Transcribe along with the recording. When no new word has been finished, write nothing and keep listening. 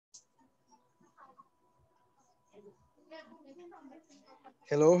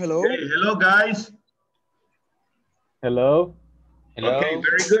Hello, hello. Okay, hello guys. Hello. Okay,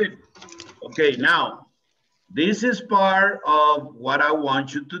 very good. Okay, now, this is part of what I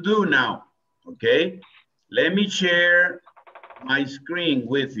want you to do now, okay? Let me share my screen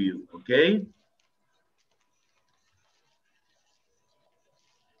with you, okay?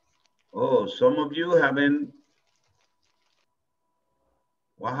 Oh, some of you haven't,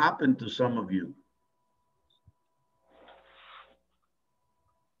 what happened to some of you?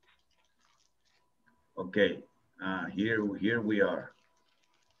 Okay, here we are.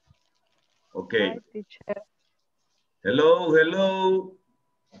 Okay. Hi, teacher. Hello, hello.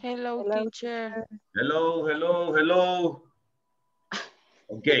 Hello, Hello, teacher. Hello, hello, hello.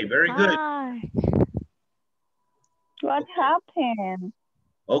 Okay, very good. Hi. What happened?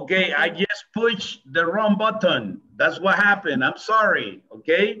 Okay, I just pushed the wrong button. That's what happened. I'm sorry,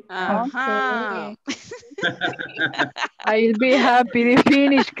 okay? Uh-huh. I'll be happy to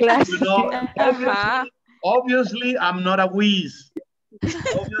finish class. You know, Uh-huh. obviously, I'm not a whiz.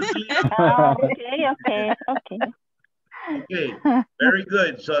 Obviously, Okay. okay, very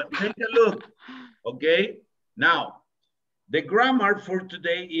good. So take a look, okay? Now, the grammar for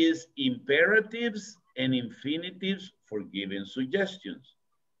today is imperatives and infinitives for given suggestions.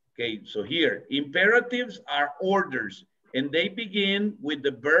 Okay, so here, imperatives are orders, and they begin with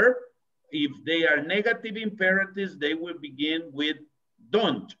the verb. If they are negative imperatives, they will begin with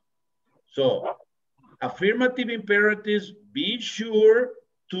don't. So, affirmative imperatives, be sure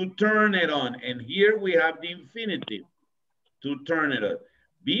to turn it on. And here we have the infinitive, to turn it on.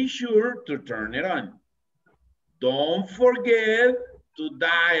 Be sure to turn it on. Don't forget to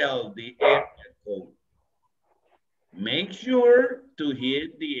dial the area code. Make sure to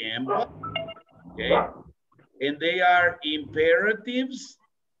hit the M button, okay? And they are imperatives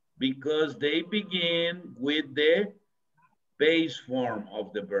because they begin with the base form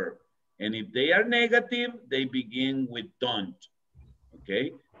of the verb. And if they are negative, they begin with don't,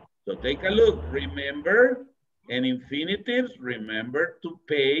 okay? So take a look, remember, and infinitives, remember to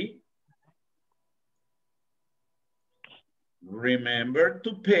pay. Remember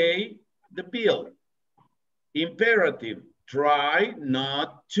to pay the bill. Imperative, try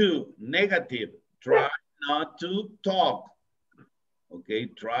not to. Negative, try not to talk. Okay,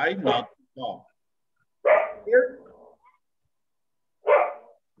 try not to talk. Clear?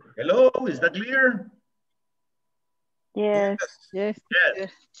 Hello, is that clear? Yes. Yes.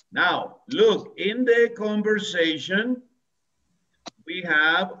 Now, look, in the conversation, we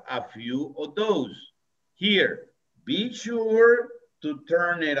have a few of those. Here, be sure to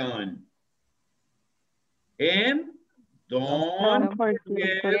turn it on. And don't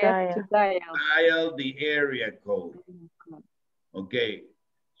forget to dial the area code. Okay,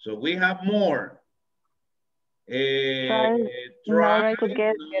 so we have more. Try not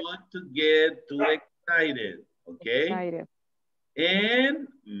to get too excited, okay? And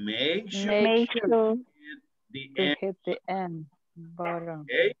make sure to hit the end button.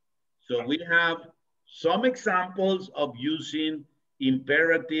 Okay, so we have some examples of using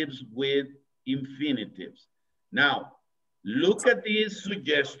imperatives with infinitives. Now, look at these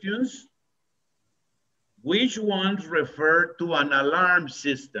suggestions. Which ones refer to an alarm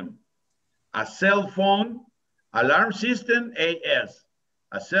system? A cell phone, alarm system, AS.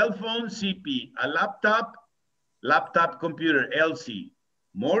 A cell phone, CP. A laptop, laptop computer, LC.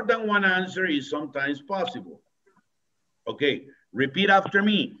 More than one answer is sometimes possible. Okay, repeat after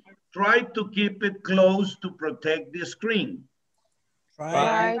me. Try to keep it close to protect the screen.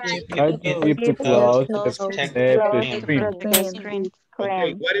 Try to keep it close to protect the screen.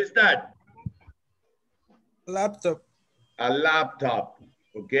 Okay, what is that? Laptop. A laptop,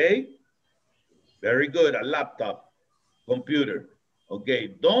 okay? Very good, a laptop, computer.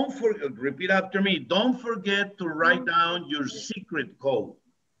 Okay, don't forget, repeat after me. Don't forget to write down your secret code.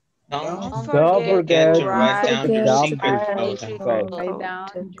 Don't forget to write down your secret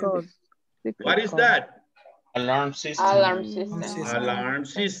code. What is that? Alarm system. Alarm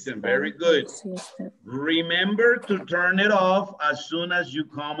system, very good. Remember to turn it off as soon as you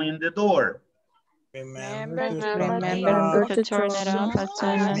come in the door. Remember to turn it off as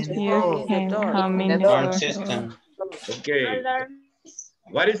soon as you can come in the Alarm door. system. Okay,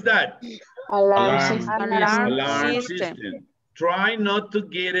 what is that? Alarm system. Try not to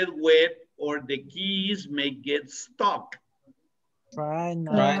get it wet or the keys may get stuck. Try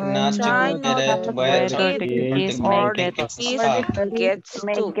not to get it wet or the keys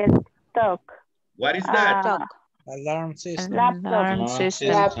may get stuck. What is that? Alarm system. Alarm system.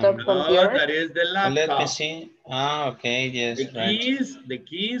 Laptop No, computer. that is the Let me laptop. see. Ah, okay, yes, right. The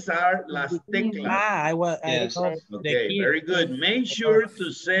keys are las teclas. I Yes. thought the Okay, key. very good. Make sure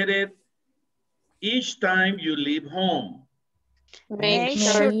to set it each time you leave home. Make Make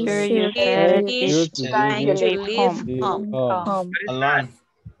sure sure to you set set it it each each time you time you leave leave home. home. What is Alarm.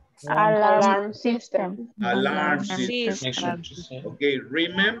 Alarm system. that? Alarm Alarm system. Make sure system. to say. Okay,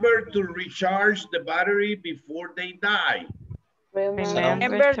 remember to recharge the battery before they die.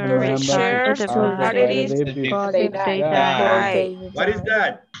 Remember to recharge the batteries before they they die. die. What is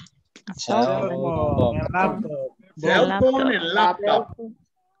that? Cell Cell phone. And laptop. Cell phone Laptop. and laptop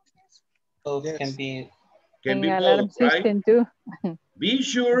both Yes. can be. can be alarm both, right? system too. Be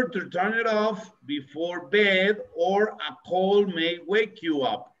sure to turn it off before bed or a call may wake you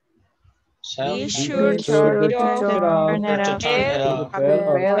up. Cell Be phone. sure to turn it off To turn it off.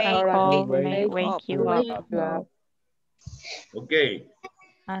 before a call may wake you up. Okay,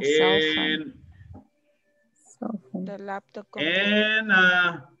 A cell phone. and The laptop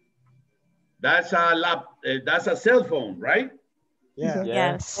computer. that's a cell phone, right? Yeah.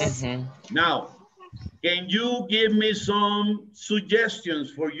 Yes. Mhm. Now, can you give me some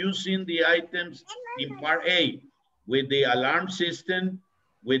suggestions for using the items in part A with the alarm system,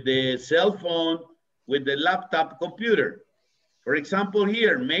 with the cell phone, with the laptop computer? For example,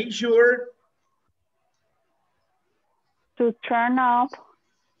 here, make sure To turn off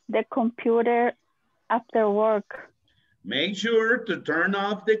the computer after work. make sure to turn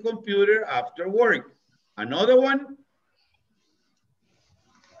off the computer after work. Another one,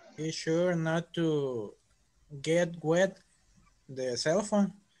 Be sure not to get wet the cell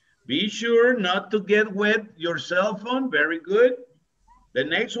phone. be sure not to get wet your cell phone. Very good. The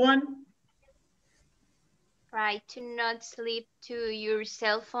next one, Try to not sleep to your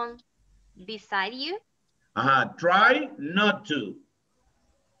cell phone beside you. try not to.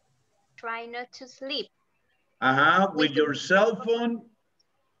 Try not to sleep With your cell phone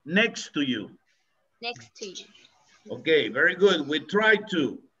next to you. next to you. Okay, very good. We try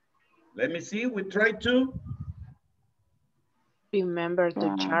to. Let me see, we try to. Remember to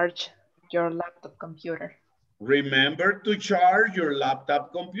charge your laptop computer. Remember to charge your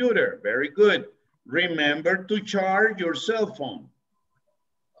laptop computer. Very good. Remember to charge your cell phone.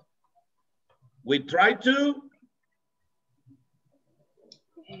 We try to.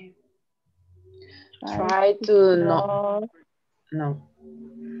 Try to not. No.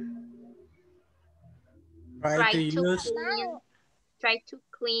 Try to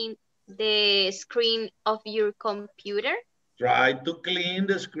clean the screen of your computer. Try to clean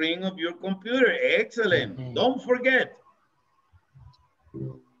the screen of your computer. Excellent. Don't forget.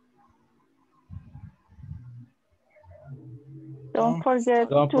 Don't forget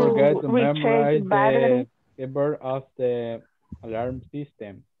to memorize battery. the keyboard of the alarm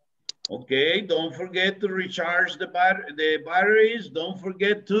system. Okay, don't forget to recharge the batteries. Don't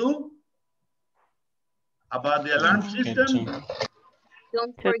forget to, about the alarm system.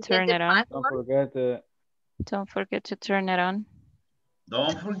 Don't To forget turn the it on. password. Don't forget to turn it on.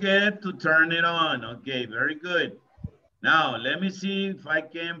 Don't forget to turn it on. Okay, very good. Now, let me see if I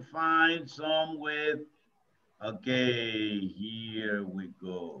can find some with, okay, here we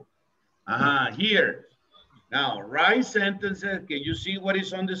go. Here. Now, write sentences. Can you see what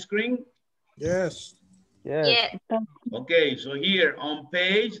is on the screen? Yes. Yeah. Okay, so here on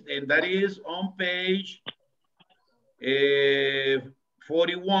page, and that is on page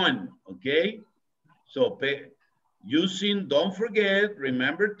 41, okay? So using don't forget,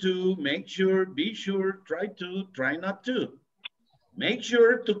 remember to, make sure, be sure, try to, try not to. Make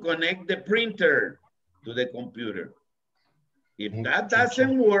sure to connect the printer to the computer. If that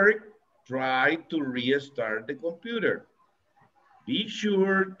doesn't work, try to restart the computer. Be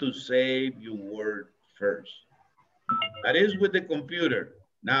sure to save your word first. That is with the computer.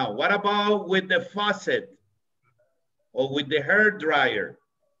 Now, what about with the faucet or with the hair dryer?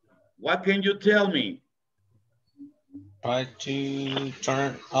 What can you tell me? Try to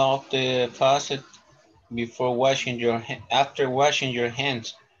turn off the faucet before washing your after washing your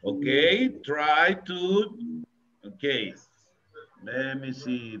hands. Okay, try to, okay. Let me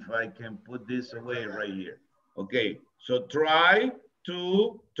see if I can put this away right here. Okay, so try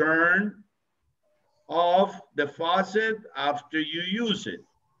to turn off the faucet after you use it.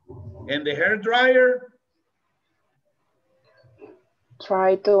 And the hair dryer?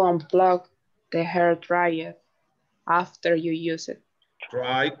 Try to unplug the hair dryer after you use it.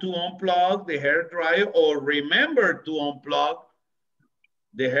 Try to unplug the hair dryer or remember to unplug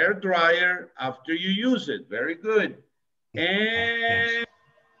the hair dryer after you use it. Very good. And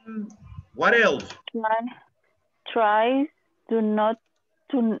what else? try to not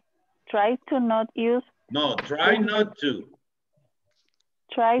use. No, try not to.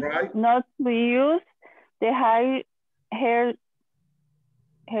 Try Right. not to use the hair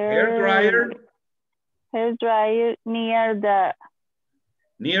Hair dryer near the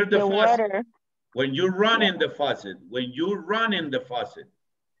faucet. water. When you run in the faucet. When you run in the faucet.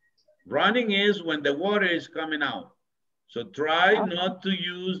 Running is when the water is coming out. So try not to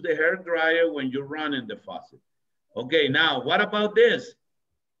use the hair dryer when you run in the faucet. Okay, now what about this?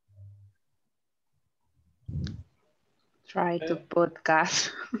 Try to put gas.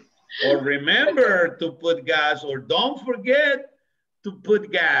 Or remember to put gas, or don't forget to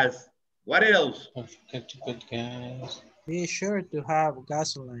put gas. What else? Don't forget to put gas. Be sure to have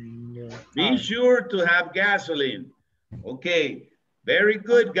gasoline in your Be car. sure to have gasoline. Okay, very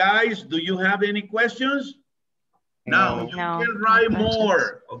good, guys. Do you have any questions? Now, you No, can write no questions.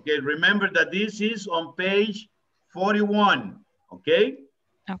 more. Okay, remember that this is on page 41. Okay,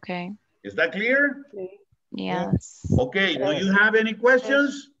 Okay. is that clear? Yes. Okay, do you have any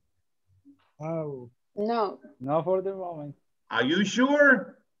questions? Oh, No. No for the moment. Are you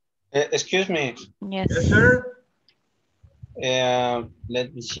sure? Excuse me. Yes. Yes, sir.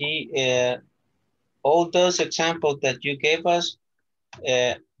 Let me see. All those examples that you gave us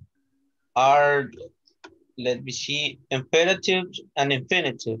are, let me see, imperatives and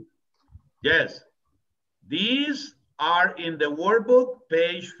infinitive. Yes. These are in the workbook,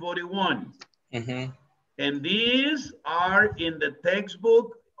 page 41. Mm-hmm. And these are in the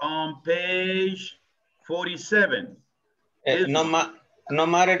textbook on page 47. No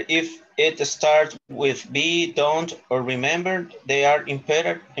matter if it starts with be, don't, or remember, they are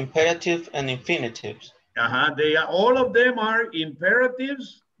imperative and infinitives. They are, all of them are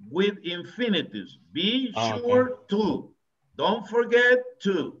imperatives with infinitives. Be sure to. Don't forget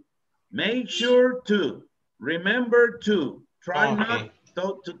to. Make sure to. Remember to. Try not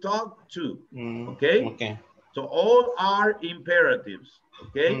to talk to. Okay? Okay. So all are imperatives.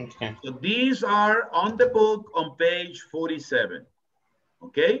 Okay? So these are on the book on page 47.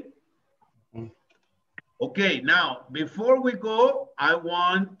 Okay? Okay, now, before we go, I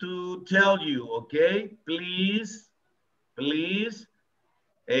want to tell you, okay? Please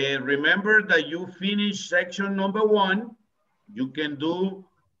remember that you finished section number 1. You can do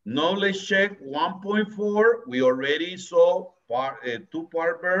knowledge check 1.4. We already saw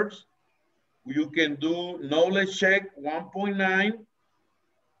two-part verbs. You can do knowledge check 1.9.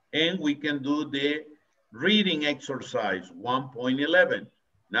 And we can do the reading exercise 1.11.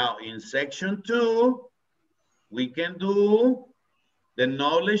 Now, in section 2, we can do the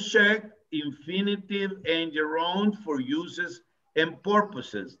knowledge check, infinitive and gerund for uses and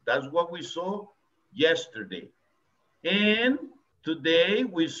purposes. That's what we saw yesterday. And today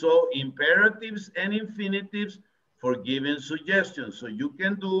we saw imperatives and infinitives for giving suggestions. So you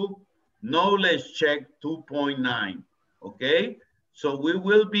can do knowledge check 2.9, okay? So we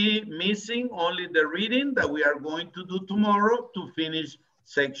will be missing only the reading that we are going to do tomorrow to finish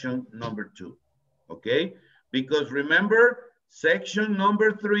section number 2, okay? Because remember, section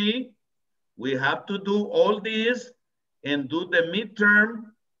number 3, we have to do all this and do the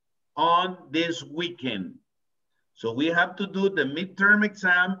midterm on this weekend. So we have to do the midterm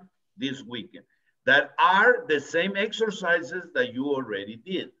exam this weekend. That are the same exercises that you already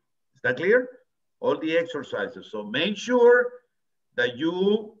did. Is that clear? All the exercises. So make sure that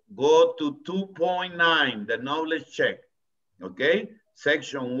you go to 2.9, the knowledge check, okay?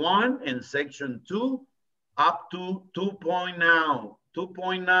 Section 1 and section 2 up to 2.9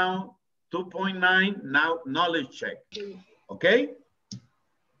 now knowledge check, okay?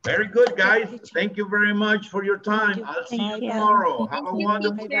 Very good, guys. Thank you very much for your time. I'll see you tomorrow. Have a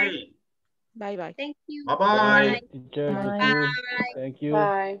wonderful day. Bye-bye. Thank you. Bye-bye. Thank you.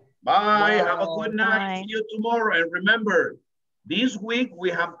 Bye. Bye. Have a good night. See you tomorrow. And remember, this week we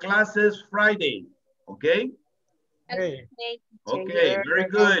have classes Friday, okay? hey. Okay, very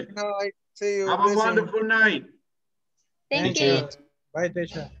good. See you. Have a wonderful night. Thank you. Bye,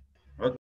 teacher.